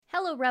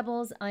Hello,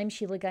 Rebels. I'm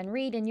Sheila Gunn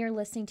Reid, and you're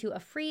listening to a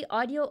free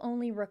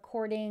audio-only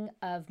recording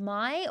of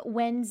my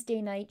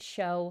Wednesday night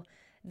show,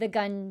 The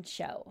Gun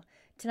Show.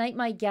 Tonight,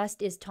 my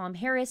guest is Tom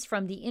Harris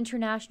from the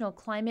International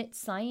Climate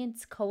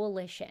Science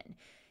Coalition.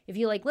 If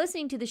you like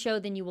listening to the show,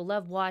 then you will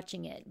love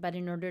watching it. But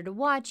in order to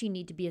watch, you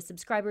need to be a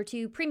subscriber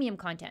to premium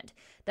content.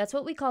 That's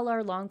what we call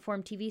our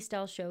long-form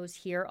TV-style shows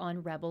here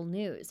on Rebel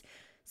News.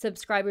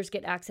 Subscribers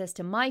get access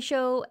to my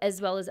show,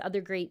 as well as other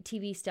great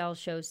TV-style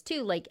shows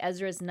too, like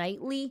Ezra's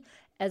Nightly,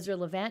 Ezra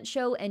Levant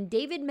Show, and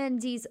David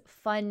Menzies'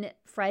 fun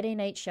Friday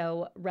night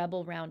show,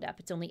 Rebel Roundup.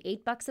 It's only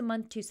 $8 a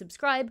month to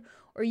subscribe,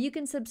 or you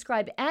can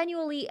subscribe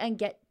annually and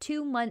get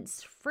 2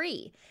 months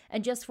free.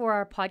 And just for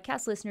our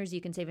podcast listeners,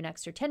 you can save an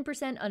extra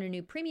 10% on a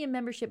new premium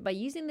membership by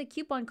using the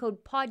coupon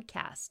code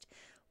PODCAST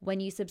when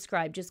you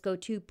subscribe. Just go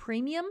to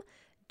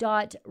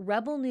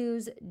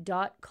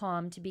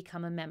premium.rebelnews.com to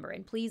become a member.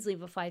 And please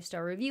leave a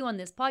 5-star review on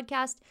this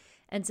podcast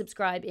and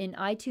subscribe in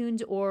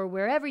iTunes or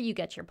wherever you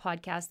get your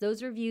podcast.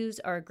 Those reviews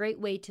are a great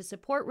way to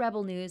support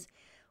Rebel News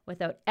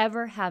without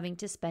ever having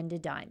to spend a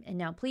dime. And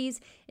now please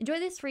enjoy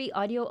this free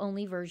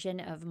audio-only version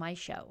of my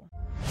show.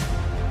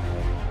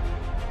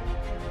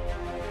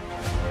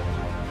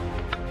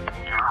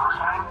 You're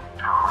listening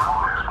to a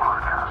Rebel News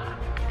podcast.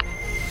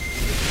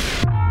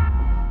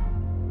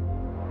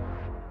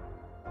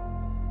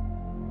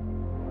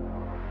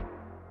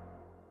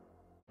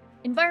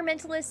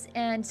 Environmentalists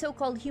and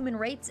so-called human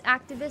rights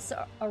activists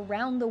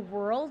around the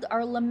world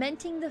are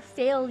lamenting the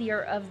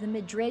failure of the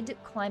Madrid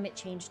climate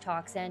change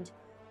talks, and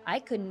I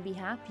couldn't be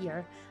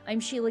happier. I'm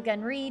Sheila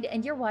Gunn Reid,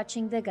 and you're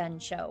watching The Gun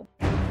Show.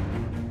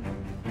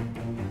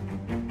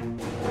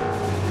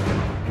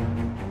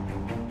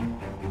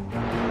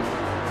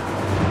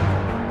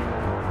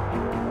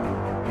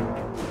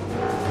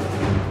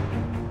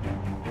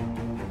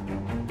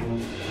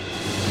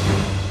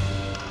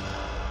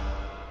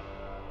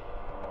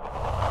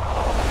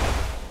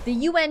 The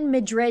UN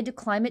Madrid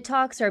climate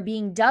talks are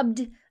being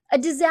dubbed a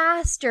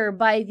disaster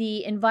by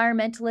the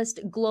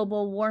environmentalist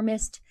global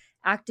warmist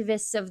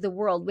activists of the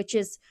world, which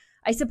is,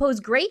 I suppose,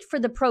 great for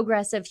the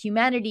progress of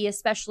humanity,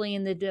 especially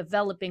in the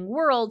developing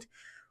world,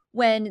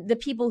 when the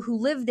people who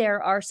live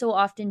there are so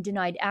often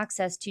denied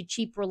access to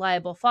cheap,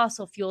 reliable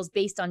fossil fuels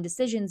based on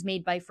decisions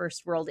made by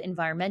first world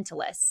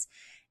environmentalists.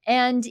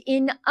 And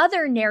in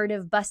other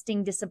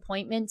narrative-busting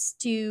disappointments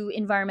to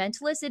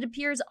environmentalists, it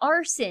appears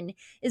arson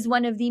is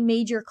one of the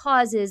major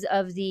causes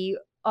of the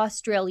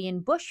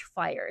Australian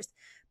bushfires.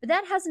 But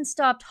that hasn't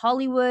stopped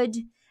Hollywood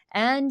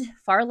and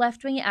far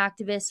left-wing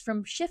activists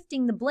from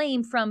shifting the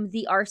blame from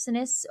the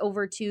arsonists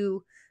over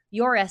to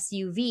your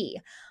SUV.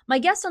 My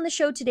guest on the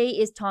show today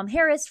is Tom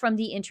Harris from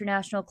the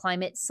International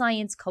Climate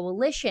Science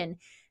Coalition,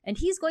 and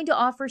he's going to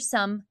offer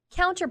some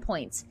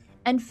counterpoints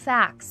and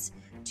facts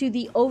to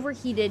the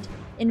overheated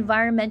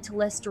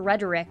environmentalist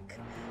rhetoric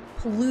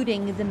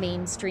polluting the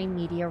mainstream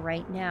media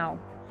right now.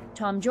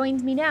 Tom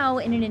joins me now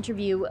in an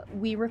interview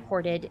we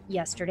recorded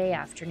yesterday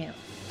afternoon.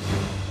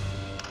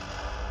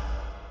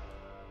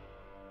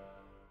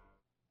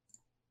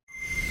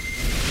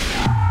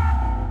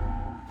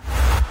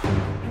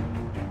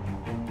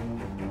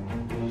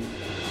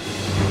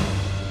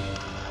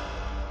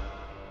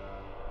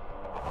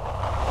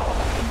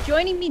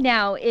 Joining me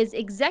now is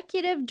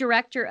Executive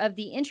Director of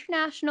the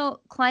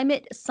International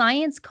Climate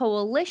Science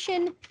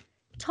Coalition,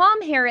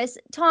 Tom Harris.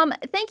 Tom,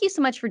 thank you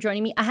so much for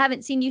joining me. I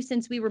haven't seen you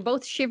since we were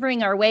both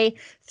shivering our way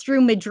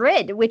through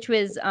Madrid, which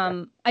was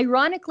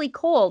ironically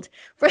cold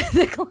for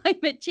the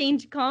climate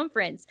change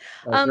conference.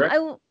 I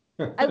wanted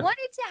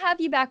to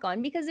have you back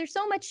on because there's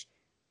so much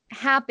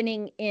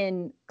happening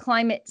in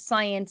climate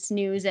science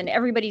news, and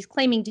everybody's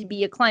claiming to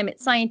be a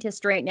climate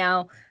scientist right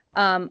now,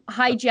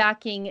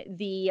 hijacking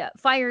the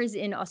fires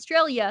in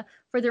Australia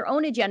for their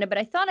own agenda. But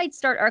I thought I'd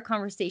start our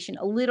conversation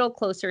a little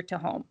closer to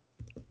home.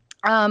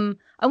 I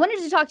wanted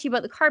to talk to you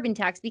about the carbon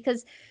tax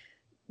because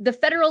the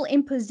federal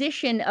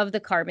imposition of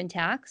the carbon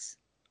tax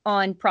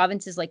on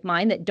provinces like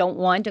mine that don't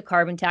want a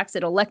carbon tax,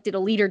 that elected a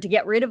leader to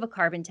get rid of a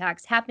carbon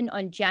tax, happened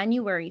on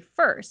January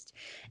 1st.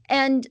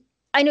 And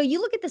I know you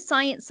look at the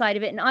science side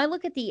of it and I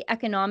look at the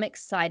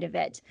economics side of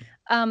it.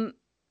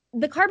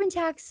 The carbon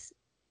tax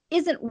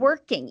isn't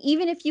working.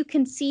 Even if you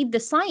concede the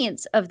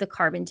science of the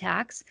carbon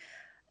tax,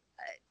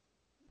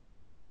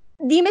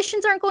 the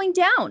emissions aren't going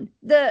down.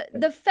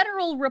 The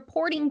federal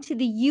reporting to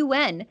the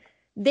UN,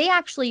 they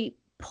actually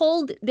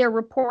pulled their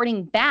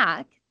reporting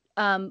back.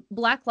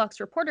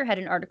 Blacklock's reporter had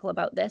an article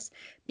about this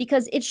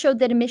because it showed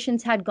that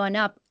emissions had gone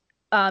up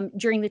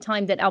during the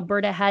time that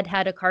Alberta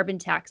had a carbon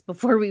tax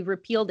before we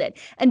repealed it.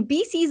 And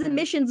BC's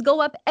emissions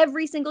go up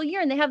every single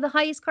year, and they have the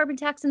highest carbon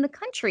tax in the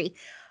country.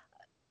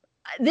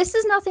 This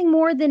is nothing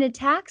more than a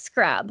tax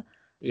grab.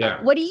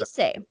 Yeah. What do you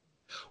say?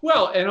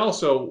 Well, and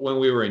also when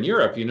we were in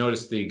Europe, you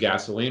noticed the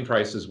gasoline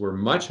prices were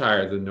much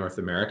higher than North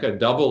America,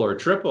 double or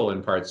triple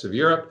in parts of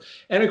Europe.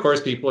 And of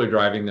course, people are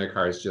driving their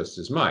cars just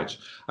as much.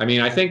 I mean,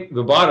 I think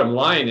the bottom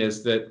line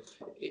is that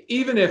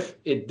even if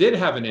it did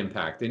have an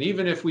impact, and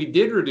even if we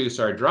did reduce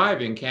our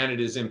driving,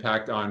 Canada's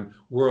impact on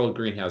world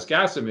greenhouse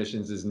gas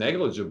emissions is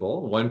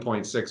negligible,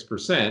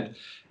 1.6%.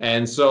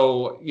 And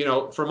so, you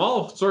know, from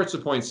all sorts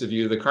of points of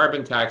view, the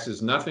carbon tax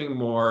is nothing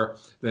more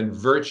than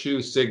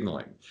virtue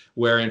signaling,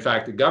 where in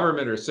fact the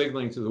government are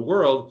signaling to the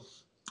world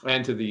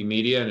and to the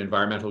media and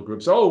environmental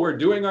groups, oh, we're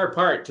doing our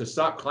part to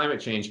stop climate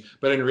change.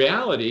 But in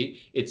reality,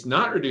 it's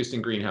not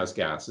reducing greenhouse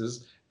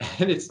gases,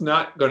 and it's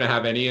not going to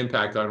have any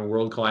impact on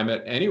world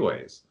climate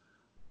anyways.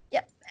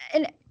 Yeah.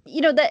 And you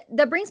know,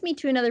 that brings me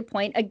to another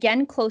point,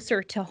 again,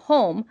 closer to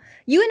home.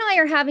 You and I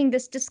are having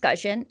this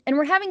discussion, and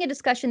we're having a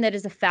discussion that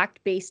is a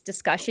fact-based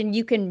discussion.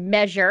 You can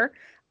measure,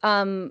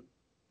 you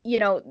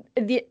know,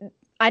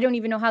 I don't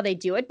even know how they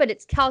do it, but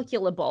it's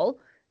calculable.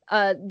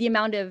 The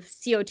amount of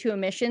CO2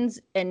 emissions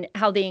and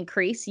how they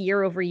increase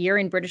year over year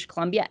in British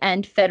Columbia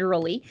and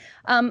federally.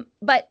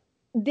 But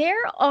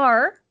there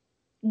are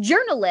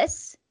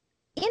journalists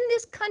in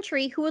this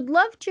country who would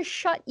love to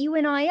shut you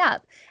and I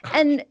up.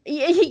 And,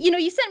 you know,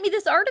 you sent me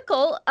this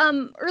article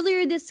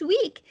earlier this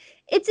week.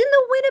 It's in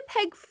the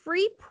Winnipeg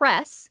Free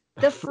Press,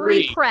 the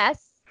free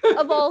press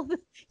of all,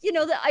 you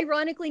know, the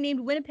ironically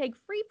named Winnipeg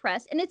Free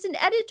Press. And it's an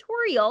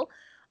editorial,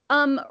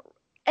 an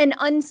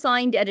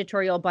unsigned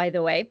editorial, by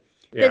the way,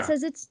 that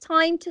says it's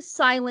time to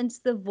silence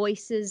the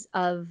voices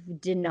of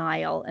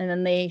denial. And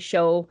then they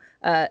show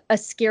a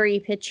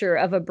scary picture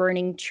of a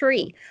burning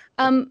tree.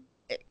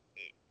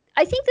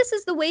 I think this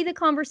is the way the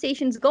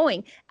conversation's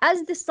going.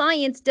 As the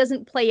science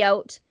doesn't play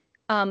out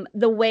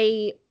the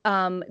way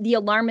the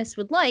alarmists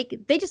would like,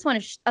 they just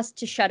want us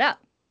to shut up.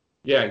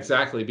 Yeah,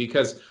 exactly.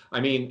 Because,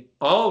 I mean,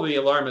 all the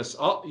alarmists,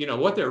 you know,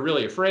 what they're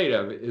really afraid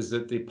of is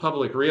that the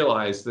public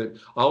realize that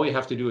all we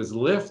have to do is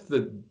lift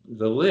the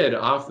lid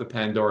off the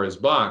Pandora's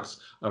box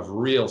of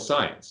real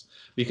science.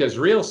 Because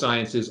real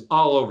science is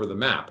all over the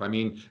map. I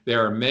mean,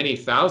 there are many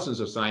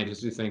thousands of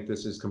scientists who think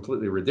this is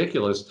completely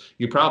ridiculous.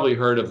 You probably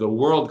heard of the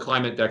World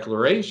Climate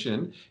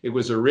Declaration. It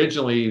was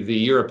originally the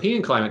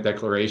European Climate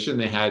Declaration.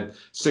 They had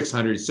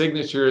 600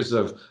 signatures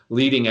of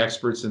leading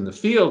experts in the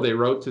field. They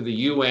wrote to the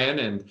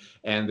UN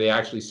and they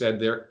actually said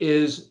there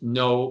is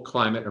no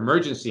climate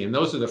emergency. And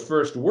those are the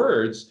first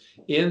words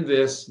in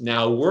this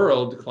now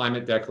World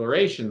Climate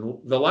Declaration.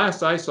 The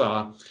last I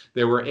saw,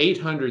 there were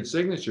 800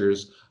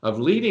 signatures of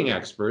leading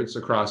experts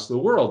across the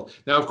world.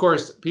 Now, of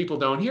course, people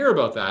don't hear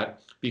about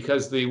that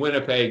because the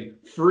Winnipeg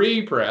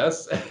Free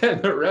Press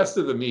and the rest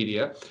of the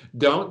media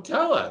don't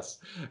tell us.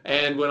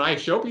 And when I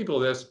show people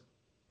this,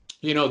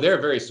 you know, they're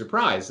very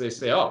surprised. They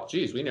say, oh,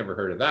 geez, we never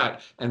heard of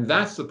that. And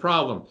that's the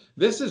problem.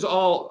 This is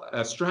all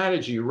a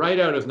strategy right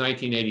out of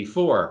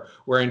 1984,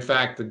 where in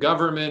fact the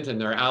government and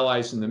their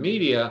allies in the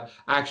media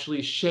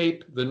actually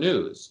shape the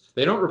news.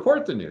 They don't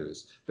report the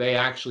news. They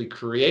actually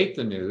create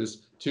the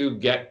news to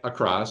get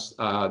across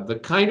the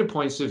kind of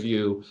points of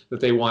view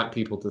that they want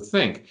people to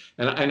think.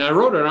 And I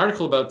wrote an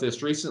article about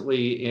this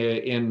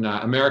recently in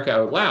America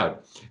Out Loud.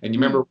 And you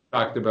remember we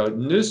talked about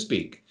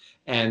Newspeak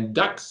and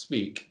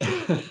Duckspeak.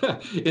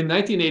 In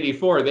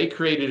 1984, they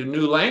created a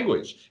new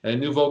language and a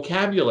new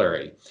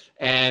vocabulary.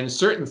 And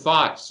certain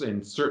thoughts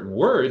and certain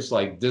words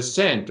like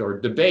dissent or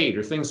debate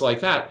or things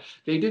like that,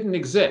 they didn't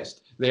exist.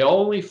 They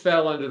only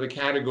fell under the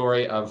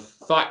category of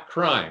thought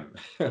crime,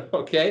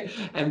 okay?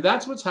 And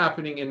that's what's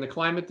happening in the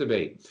climate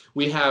debate.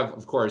 We have,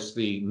 of course,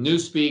 the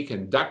Newspeak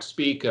and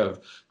Duckspeak of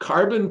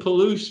carbon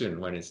pollution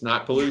when it's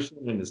not pollution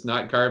and it's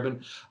not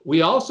carbon.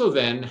 We also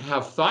then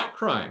have thought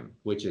crime,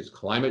 which is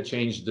climate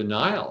change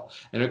denial.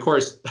 And of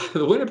course,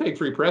 the Winnipeg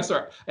Free Press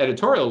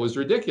editorial was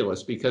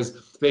ridiculous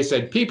because they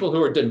said people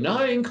who are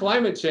denying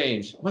climate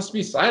change must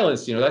be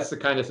silenced. You know, that's the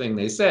kind of thing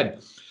they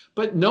said.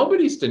 But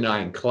nobody's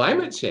denying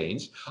climate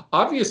change.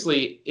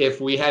 Obviously,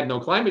 if we had no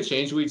climate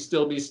change, we'd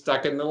still be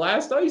stuck in the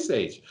last ice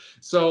age.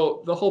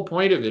 So the whole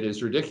point of it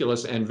is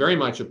ridiculous and very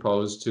much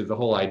opposed to the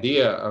whole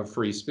idea of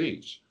free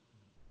speech.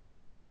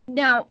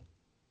 Now,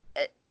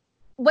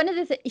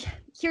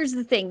 here's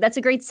the thing. That's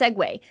a great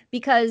segue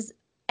because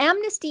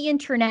Amnesty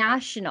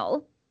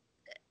International,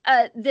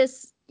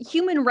 this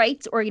human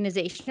rights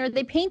organization, or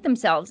they paint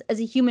themselves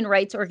as a human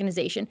rights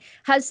organization,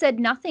 has said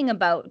nothing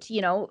about, you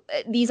know,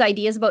 these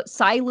ideas about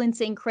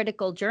silencing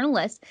critical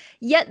journalists,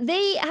 yet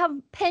they have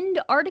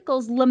penned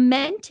articles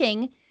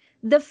lamenting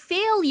the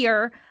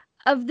failure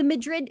of the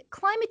Madrid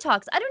climate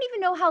talks. I don't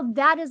even know how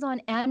that is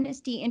on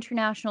Amnesty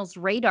International's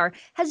radar.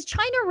 Has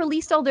China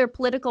released all their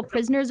political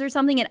prisoners or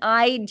something and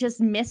I just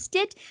missed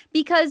it?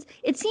 Because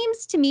it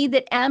seems to me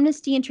that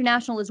Amnesty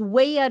International is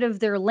way out of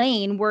their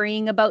lane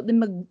worrying about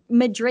the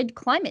Madrid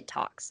climate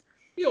talks.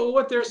 You know,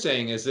 what they're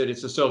saying is that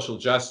it's a social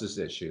justice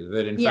issue,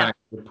 that in fact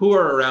the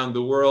poor around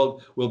the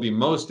world will be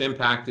most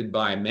impacted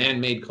by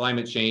man-made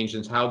climate change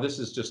and how this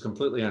is just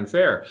completely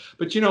unfair.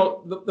 But, you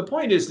know, the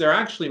point is they're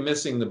actually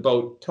missing the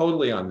boat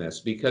totally on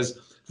this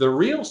because The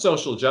real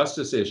social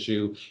justice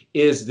issue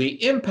is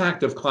the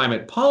impact of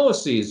climate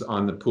policies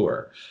on the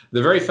poor.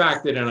 The very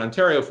fact that in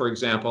Ontario, for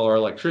example, our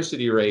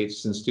electricity rates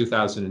since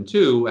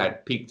 2002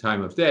 at peak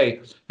time of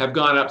day have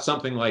gone up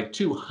something like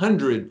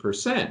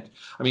 200%.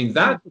 I mean,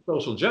 that's a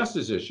social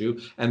justice issue,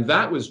 and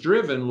that was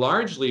driven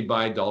largely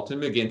by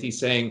Dalton McGuinty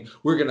saying,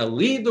 we're going to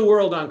lead the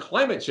world on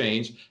climate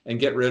change and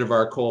get rid of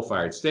our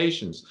coal-fired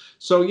stations.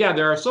 So yeah,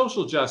 there are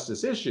social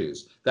justice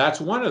issues.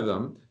 That's one of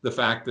them, the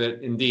fact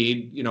that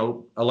indeed,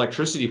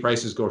 electricity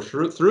prices go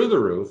through the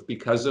roof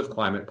because of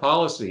climate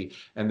policy,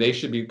 and they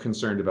should be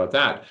concerned about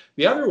that.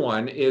 The other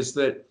one is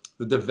that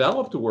the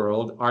developed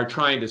world are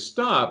trying to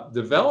stop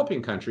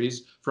developing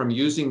countries from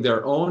using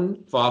their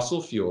own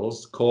fossil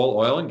fuels, coal,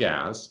 oil, and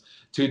gas,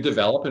 to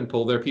develop and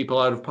pull their people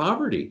out of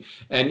poverty.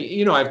 And,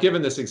 I've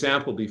given this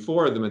example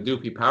before, the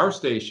Medupi Power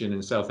Station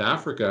in South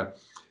Africa.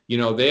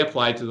 They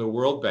applied to the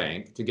World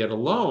Bank to get a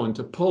loan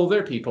to pull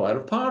their people out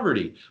of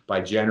poverty by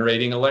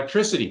generating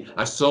electricity,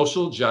 a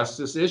social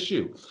justice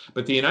issue.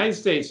 But the United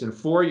States and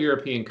 4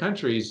 European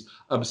countries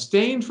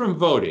abstained from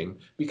voting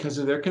because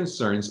of their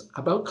concerns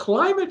about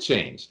climate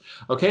change.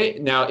 Okay,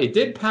 now it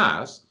did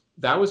pass.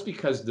 That was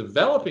because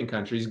developing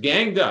countries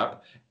ganged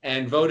up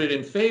and voted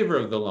in favor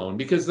of the loan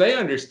because they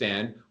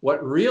understand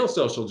what real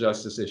social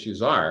justice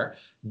issues are,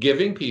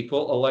 giving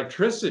people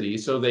electricity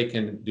so they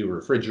can do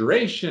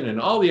refrigeration and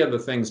all the other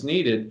things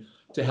needed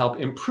to help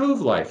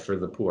improve life for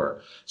the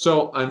poor.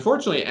 So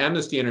unfortunately,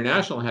 Amnesty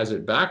International has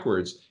it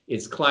backwards.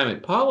 It's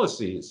climate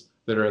policies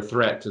that are a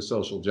threat to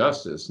social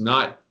justice,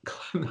 not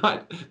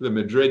the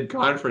Madrid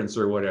conference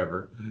or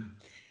whatever.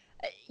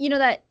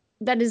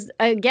 That is,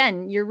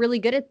 again, you're really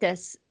good at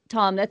this,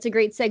 Tom. That's a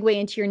great segue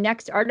into your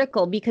next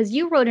article, because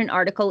you wrote an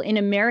article in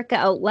America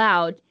Out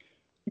Loud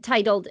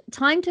titled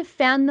 "Time to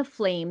Fan the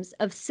Flames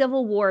of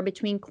Civil War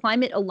Between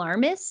Climate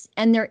Alarmists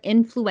and Their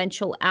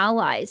Influential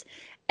Allies."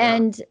 Yeah.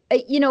 And,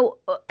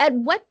 at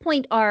what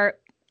point are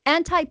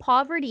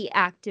anti-poverty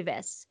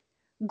activists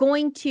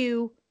going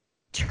to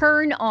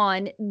turn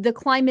on the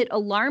climate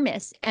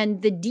alarmists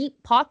and the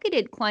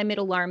deep-pocketed climate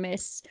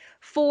alarmists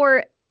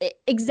for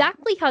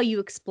exactly how you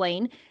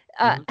explain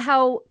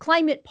how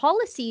climate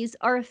policies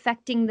are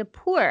affecting the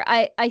poor?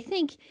 I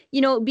think,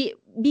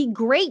 be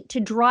great to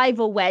drive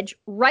a wedge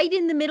right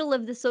in the middle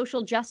of the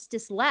social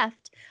justice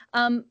left,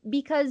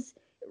 because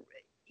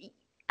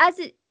as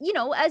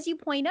you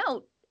point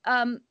out,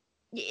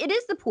 it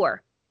is the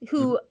poor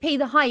who pay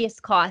the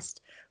highest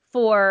cost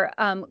for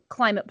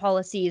climate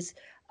policies,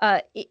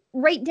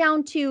 right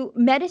down to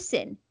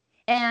medicine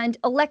and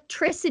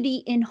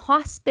electricity in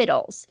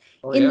hospitals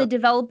in the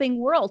developing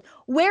world.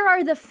 Where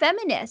are the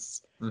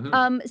feminists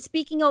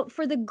speaking out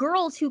for the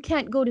girls who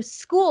can't go to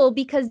school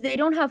because they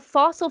don't have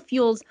fossil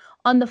fuels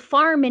on the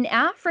farm in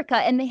Africa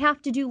and they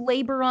have to do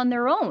labor on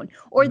their own?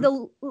 Or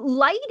the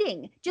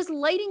lighting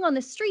on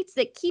the streets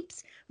that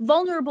keeps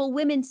vulnerable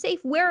women safe.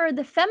 Where are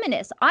the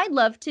feminists? I'd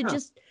love to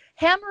just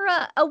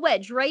hammer a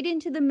wedge right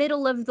into the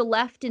middle of the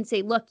left and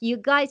say, look, you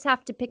guys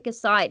have to pick a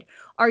side.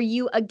 Are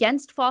you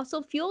against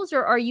fossil fuels,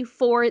 or are you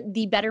for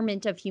the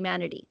betterment of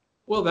humanity?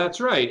 Well,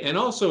 that's right. And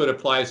also it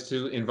applies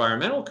to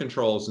environmental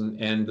controls and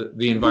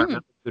the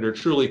environmentalists that are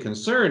truly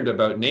concerned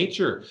about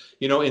nature.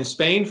 In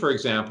Spain, for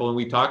example, and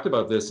we talked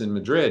about this in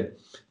Madrid,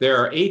 there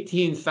are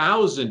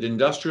 18,000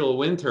 industrial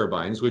wind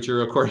turbines, which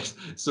are, of course,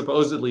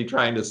 supposedly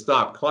trying to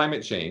stop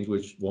climate change,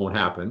 which won't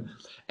happen.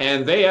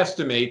 And they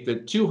estimate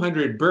that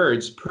 200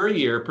 birds per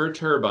year per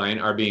turbine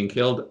are being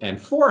killed, and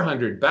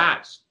 400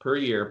 bats per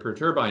year per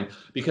turbine,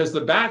 because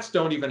the bats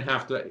don't even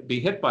have to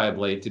be hit by a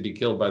blade to be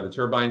killed by the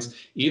turbines.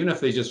 Even if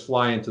they just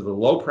fly into the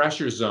low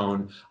pressure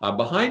zone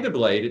behind a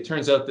blade, it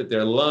turns out that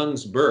their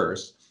lungs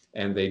burst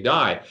and they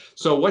die.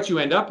 So what you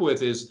end up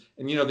with is,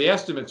 and the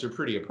estimates are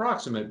pretty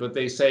approximate, but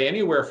they say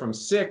anywhere from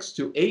 6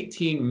 to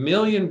 18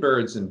 million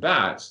birds and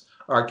bats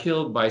are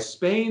killed by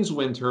Spain's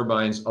wind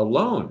turbines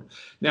alone.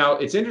 Now,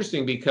 it's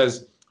interesting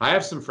because I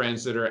have some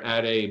friends that are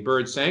at a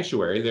bird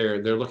sanctuary.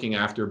 They're looking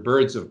after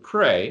birds of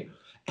prey,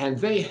 and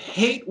they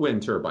hate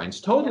wind turbines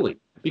totally.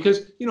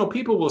 Because,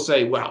 people will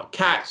say, well,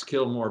 cats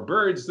kill more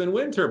birds than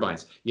wind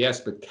turbines.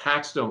 Yes, but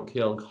cats don't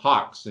kill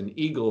hawks and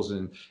eagles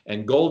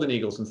and golden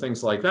eagles and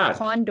things like that.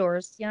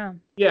 Condors, yeah.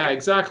 Yeah,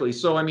 exactly.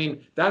 So,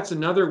 that's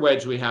another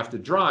wedge we have to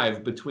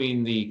drive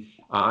between the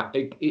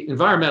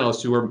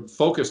environmentalists who are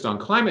focused on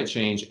climate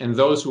change and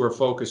those who are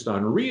focused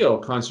on real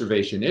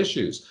conservation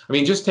issues.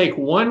 Just take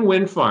one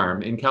wind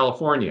farm in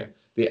California,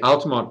 the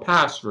Altamont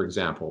Pass, for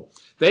example.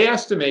 They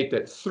estimate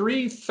that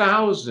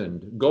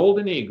 3,000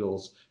 golden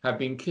eagles have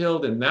been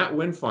killed in that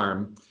wind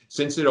farm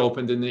since it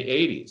opened in the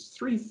 80s.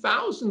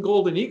 3,000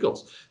 golden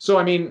eagles. So,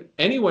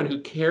 anyone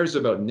who cares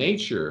about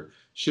nature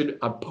should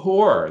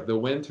abhor the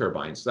wind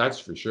turbines, that's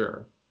for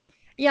sure.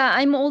 Yeah,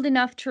 I'm old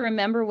enough to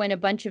remember when a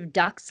bunch of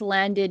ducks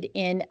landed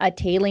in a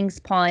tailings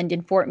pond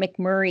in Fort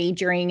McMurray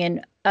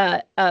during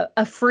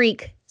a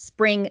freak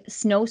spring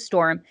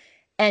snowstorm,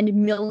 and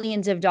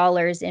millions of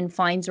dollars in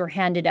fines were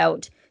handed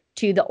out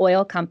to the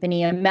oil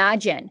company.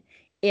 Imagine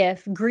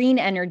if green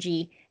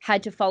energy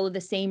had to follow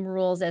the same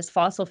rules as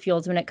fossil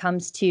fuels when it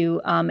comes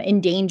to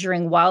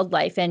endangering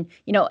wildlife. And,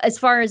 as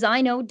far as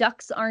I know,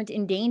 ducks aren't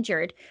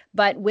endangered,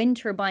 but wind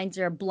turbines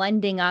are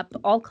blending up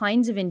all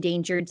kinds of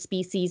endangered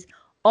species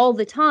all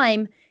the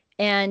time.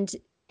 And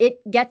it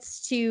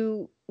gets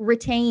to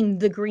retain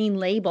the green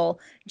label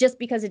just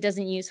because it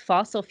doesn't use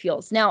fossil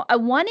fuels. Now, I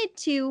wanted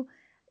to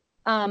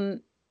pat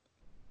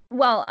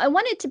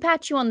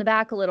you on the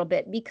back a little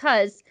bit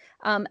because,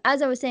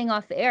 as I was saying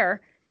off the air,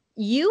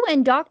 you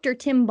and Dr.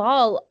 Tim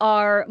Ball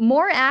are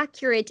more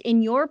accurate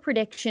in your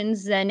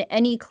predictions than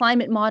any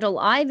climate model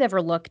I've ever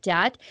looked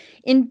at.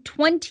 In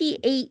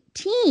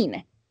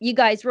 2018, you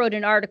guys wrote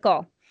an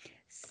article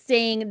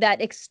saying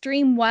that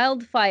extreme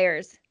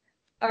wildfires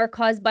are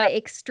caused by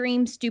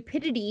extreme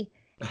stupidity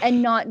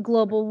and not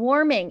global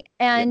warming.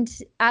 And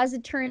as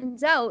it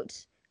turns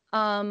out,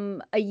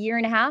 a year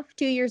and a half,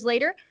 2 years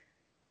later,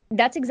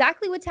 that's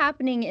exactly what's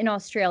happening in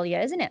Australia,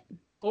 isn't it?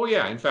 Oh,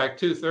 yeah. In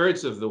fact,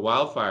 2/3 of the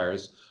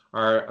wildfires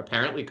are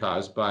apparently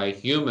caused by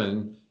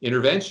human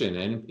intervention,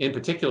 and in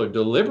particular,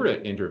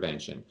 deliberate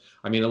intervention.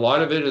 I mean, a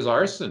lot of it is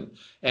arson.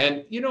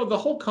 And, the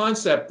whole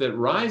concept that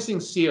rising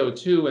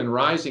CO2 and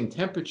rising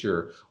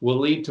temperature will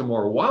lead to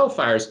more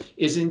wildfires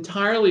is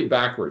entirely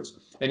backwards.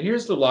 And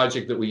here's the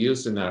logic that we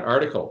used in that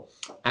article.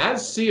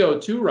 As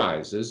CO2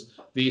 rises,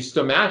 the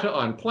stomata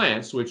on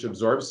plants, which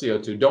absorb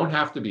CO2, don't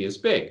have to be as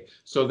big.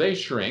 So they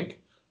shrink.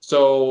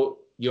 So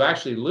you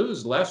actually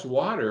lose less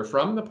water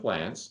from the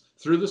plants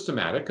through the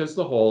stomata because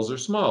the holes are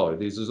smaller.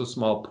 These are the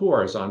small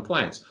pores on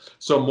plants.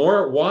 So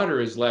more water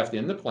is left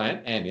in the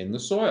plant and in the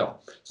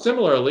soil.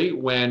 Similarly,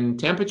 when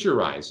temperature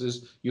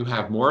rises, you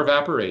have more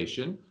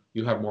evaporation,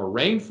 you have more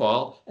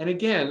rainfall, and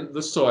again,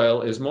 the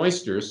soil is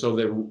moister, so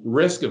the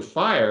risk of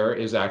fire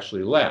is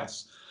actually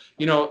less.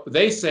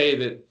 They say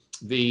that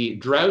the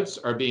droughts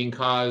are being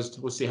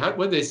caused, what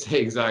did they say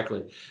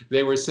exactly?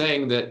 They were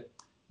saying that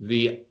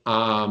the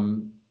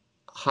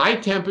high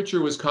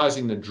temperature was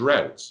causing the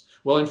droughts.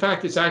 Well, in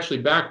fact, it's actually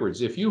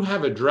backwards. If you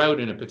have a drought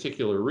in a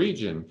particular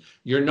region,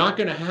 you're not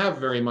going to have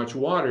very much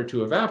water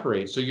to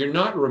evaporate. So you're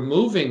not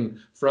removing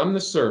from the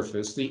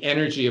surface the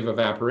energy of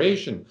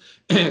evaporation.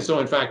 So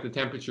in fact, the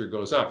temperature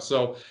goes up.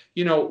 So,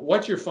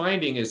 what you're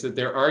finding is that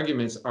their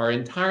arguments are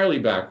entirely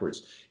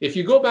backwards. If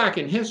you go back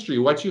in history,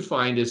 what you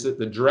find is that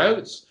the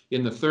droughts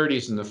in the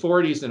 30s and the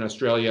 40s in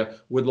Australia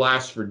would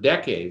last for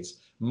decades,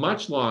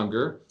 much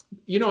longer.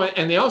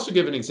 And they also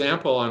give an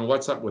example on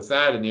what's up with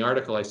that in the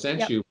article I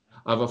sent you,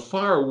 of a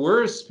far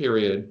worse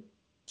period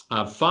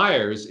of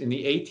fires in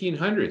the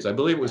 1800s. I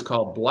believe it was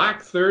called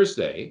Black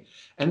Thursday.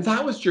 And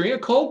that was during a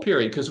cold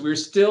period because we were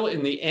still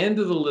in the end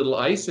of the Little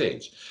Ice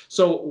Age.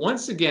 So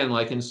once again,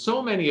 like in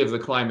so many of the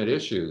climate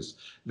issues,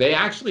 they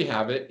actually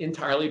have it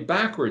entirely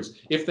backwards.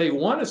 If they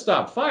want to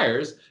stop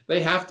fires, they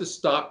have to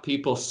stop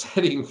people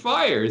setting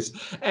fires.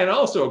 And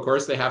also, of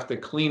course, they have to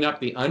clean up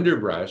the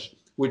underbrush,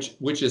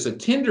 which is a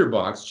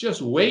tinderbox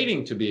just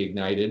waiting to be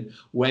ignited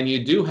when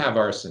you do have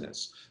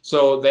arsonists.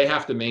 So they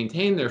have to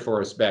maintain their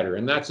forests better.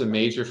 And that's a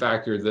major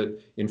factor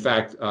that, in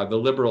fact, the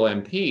Liberal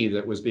MP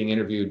that was being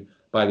interviewed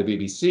by the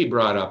BBC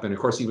brought up. And of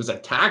course, he was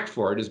attacked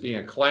for it as being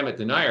a climate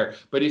denier,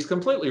 but he's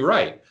completely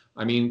right.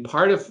 I mean,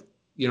 part of,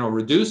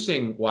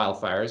 reducing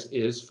wildfires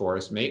is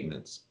forest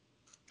maintenance.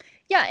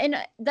 Yeah, and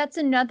that's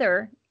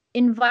another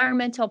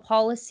environmental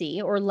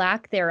policy or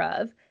lack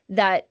thereof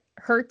that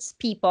hurts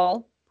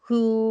people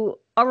who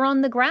are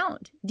on the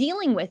ground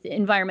dealing with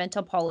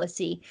environmental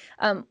policy.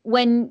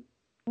 When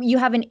you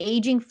have an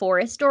aging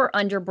forest or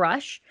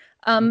underbrush,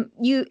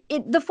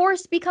 the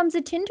forest becomes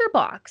a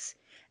tinderbox.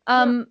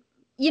 And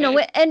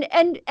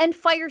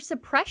fire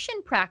suppression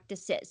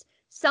practices.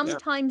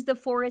 Sometimes the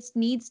forest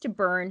needs to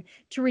burn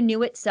to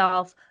renew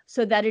itself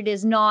so that it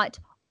is not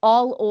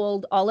all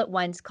old all at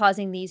once,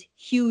 causing these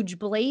huge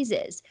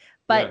blazes.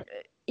 But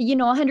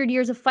 100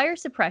 years of fire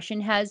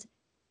suppression has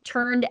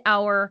turned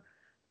our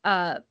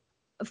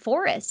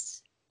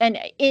forests, and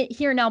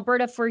here in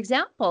Alberta, for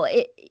example,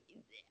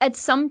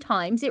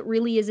 sometimes it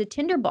really is a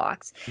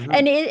tinderbox.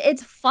 And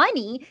it's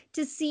funny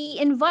to see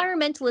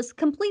environmentalists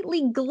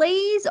completely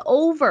glaze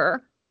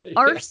over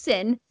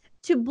arson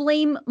to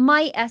blame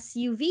my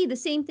SUV. The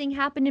same thing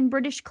happened in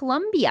British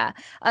Columbia.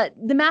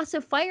 The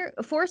massive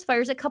forest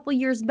fires a couple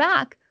years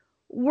back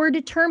were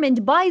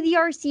determined by the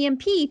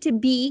RCMP to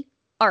be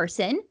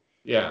arson.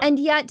 Yeah. And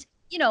yet,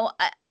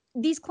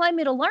 these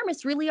climate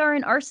alarmists really are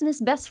an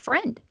arsonist's best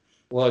friend.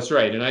 Well, that's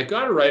right. And I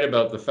got to write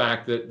about the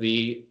fact that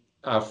the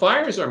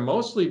fires are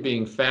mostly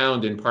being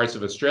found in parts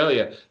of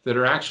Australia that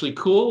are actually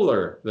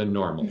cooler than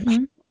normal.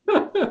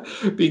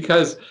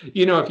 Because,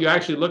 if you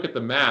actually look at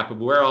the map of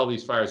where all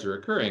these fires are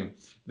occurring,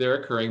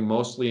 they're occurring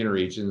mostly in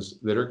regions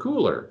that are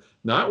cooler,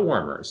 not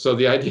warmer. So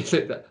the idea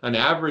that an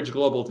average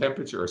global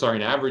temperature,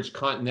 an average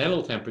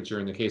continental temperature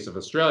in the case of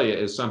Australia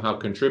is somehow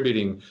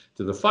contributing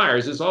to the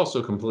fires is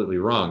also completely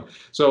wrong.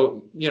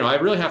 So, I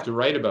really have to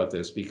write about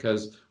this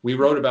because we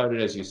wrote about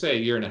it, as you say,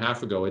 a year and a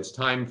half ago. It's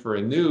time for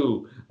a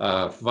new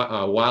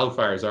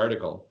wildfires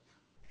article.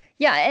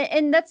 Yeah,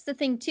 and that's the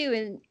thing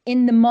too.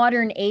 In the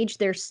modern age,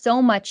 there's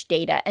so much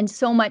data and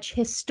so much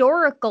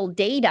historical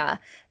data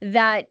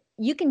that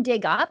you can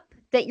dig up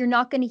that you're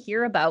not going to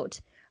hear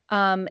about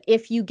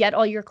if you get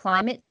all your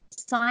climate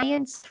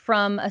science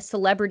from a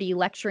celebrity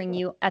lecturing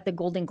you at the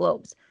Golden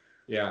Globes.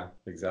 Yeah,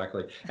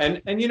 exactly.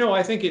 And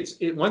I think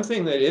one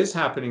thing that is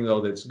happening though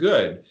that's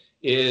good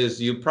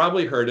is you've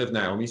probably heard of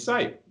Naomi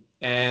Seidt.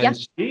 Yeah.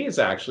 And she is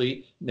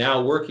actually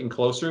now working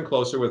closer and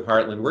closer with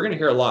Heartland. We're going to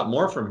hear a lot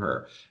more from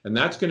her. And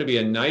that's going to be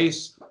a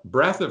nice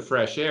breath of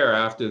fresh air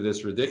after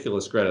this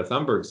ridiculous Greta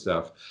Thunberg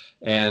stuff.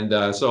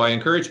 And so I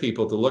encourage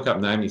people to look up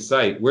Naomi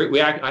Seidt.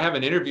 I have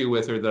an interview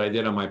with her that I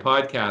did on my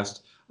podcast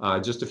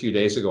just a few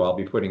days ago. I'll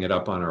be putting it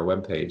up on our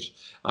webpage.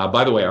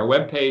 By the way, our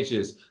webpage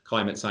is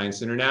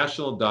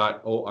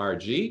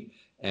climatescienceinternational.org,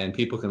 and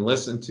people can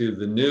listen to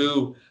the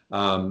new.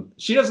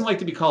 She doesn't like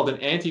to be called an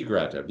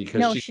anti-Greta because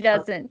No, she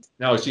doesn't.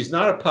 No, she's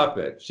not a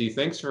puppet. She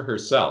thinks for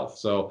herself.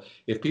 So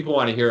if people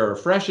want to hear a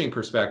refreshing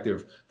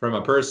perspective from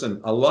a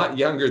person a lot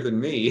younger than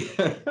me,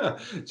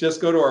 just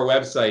go to our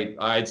website,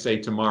 I'd say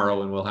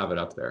tomorrow, and we'll have it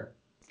up there.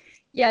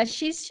 Yeah,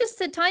 she's just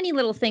a tiny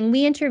little thing.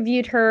 We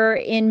interviewed her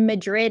in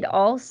Madrid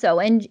also,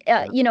 and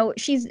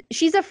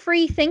she's a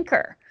free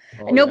thinker.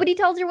 Oh, Nobody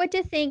tells her what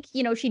to think.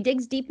 She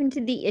digs deep into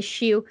the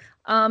issue.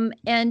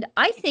 And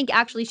I think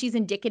actually she's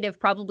indicative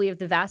probably of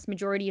the vast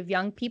majority of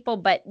young people,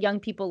 but young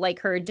people like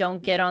her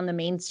don't get on the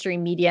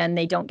mainstream media and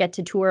they don't get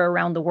to tour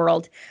around the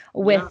world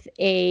with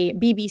a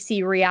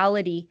BBC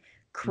reality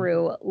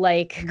crew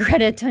like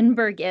Greta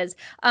Thunberg is.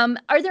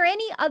 Are there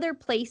any other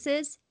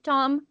places,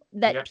 Tom,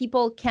 that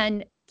people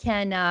can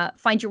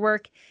find your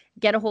work,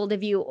 get a hold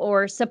of you,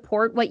 or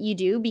support what you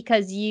do?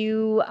 Because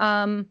you,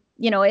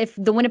 if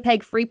the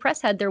Winnipeg Free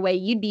Press had their way,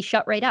 you'd be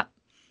shut right up.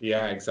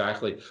 Yeah,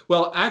 exactly.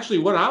 Well, actually,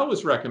 what I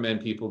always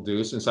recommend people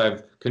do, since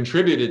I've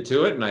contributed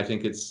to it, and I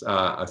think it's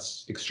an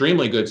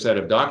extremely good set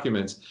of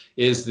documents,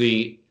 is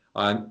the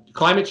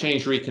Climate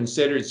Change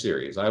Reconsidered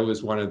series. I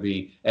was one of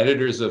the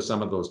editors of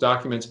some of those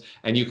documents,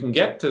 and you can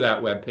get to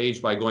that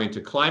webpage by going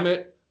to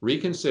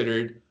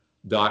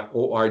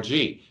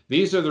climatereconsidered.org.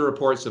 These are the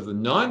reports of the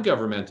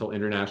non-governmental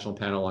International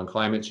Panel on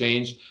Climate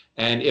Change.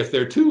 And if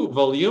they're too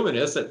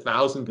voluminous at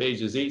 1,000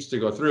 pages each to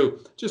go through,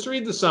 just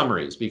read the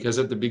summaries, because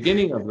at the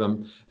beginning of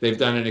them, they've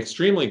done an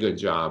extremely good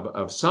job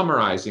of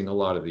summarizing a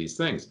lot of these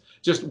things.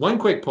 Just one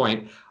quick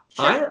point.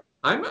 Sure.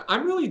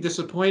 I'm really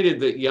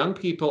disappointed that young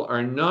people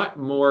are not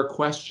more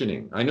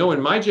questioning. I know in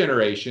my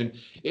generation,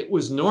 it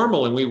was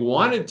normal and we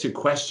wanted to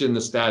question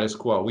the status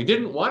quo. We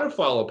didn't want to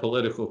follow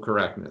political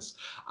correctness.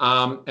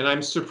 And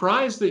I'm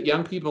surprised that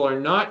young people are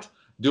not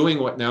doing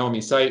what Naomi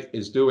Seidt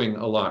is doing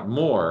a lot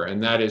more,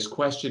 and that is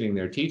questioning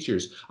their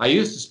teachers. I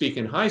used to speak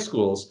in high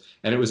schools,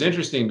 and it was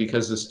interesting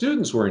because the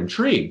students were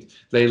intrigued.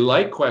 They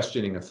liked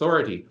questioning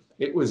authority.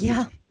 It was the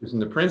teachers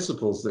and the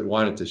principals that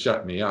wanted to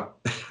shut me up.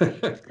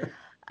 Tom,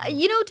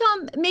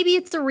 maybe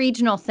it's a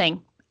regional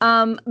thing,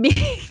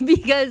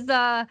 because,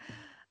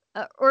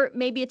 or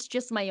maybe it's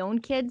just my own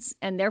kids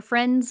and their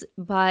friends,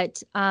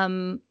 but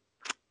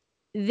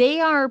they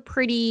are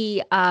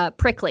pretty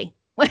prickly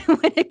when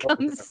it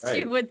comes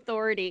to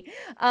authority.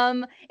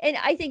 And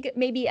I think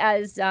maybe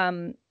as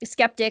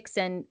skeptics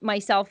and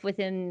myself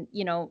within,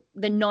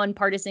 the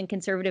nonpartisan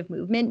conservative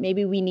movement,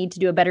 maybe we need to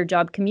do a better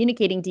job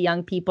communicating to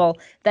young people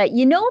that,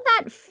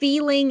 that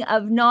feeling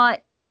of not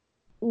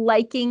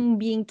liking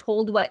being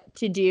told what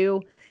to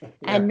do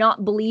and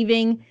not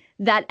believing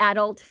that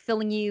adult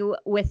filling you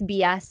with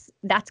BS,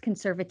 that's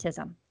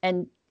conservatism.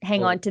 And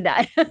hang on to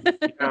that.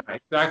 Yeah,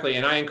 exactly.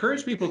 And I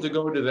encourage people to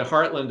go to the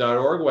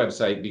heartland.org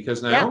website,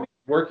 because Naomi's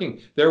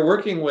they're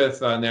working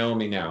with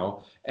Naomi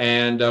now,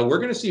 and we're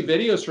going to see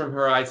videos from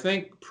her, I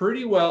think,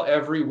 pretty well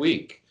every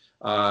week.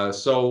 We got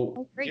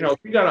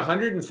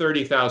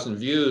 130,000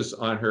 views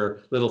on her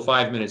little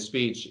 5-minute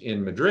speech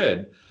in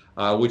Madrid,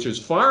 which is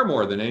far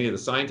more than any of the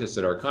scientists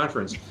at our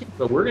conference.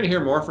 But we're going to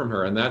hear more from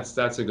her, and that's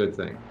a good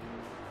thing.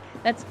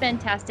 That's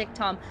fantastic,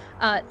 Tom.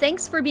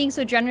 Thanks for being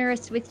so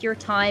generous with your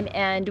time,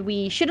 and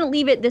we shouldn't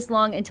leave it this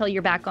long until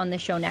you're back on the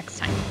show next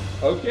time.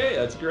 Okay,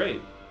 that's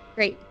great.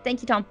 Great.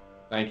 Thank you, Tom.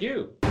 Thank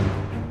you.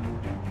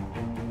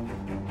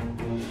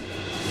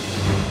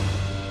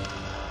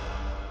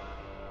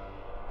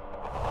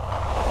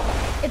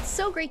 It's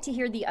so great to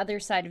hear the other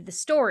side of the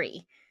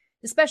story,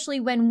 especially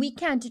when we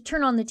can't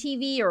turn on the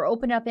TV or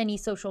open up any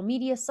social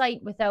media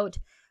site without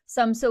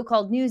some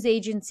so-called news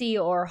agency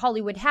or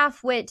Hollywood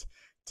half-wit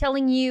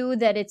telling you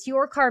that it's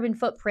your carbon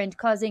footprint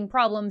causing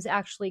problems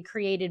actually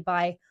created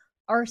by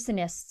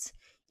arsonists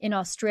in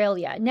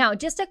Australia. Now,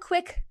 just a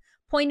quick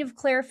point of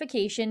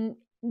clarification.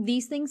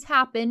 These things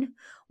happen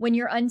when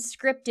you're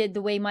unscripted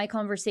the way my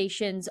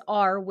conversations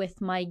are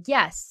with my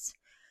guests.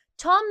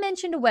 Tom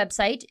mentioned a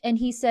website and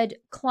he said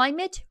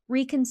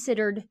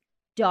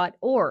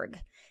climatereconsidered.org.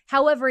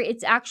 However,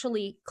 it's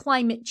actually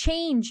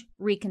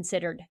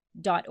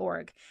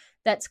climatechangereconsidered.org.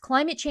 That's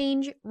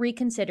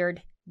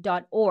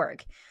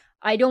climatechangereconsidered.org.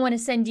 I don't want to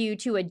send you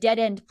to a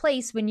dead-end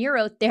place when you're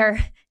out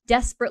there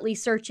desperately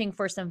searching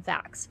for some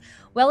facts.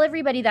 Well,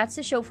 everybody, that's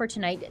the show for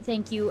tonight.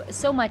 Thank you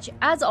so much,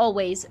 as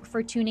always,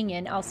 for tuning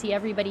in. I'll see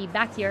everybody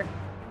back here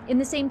in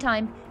the same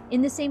time,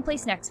 in the same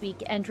place next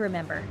week. And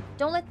remember,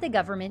 don't let the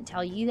government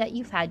tell you that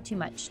you've had too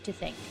much to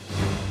think.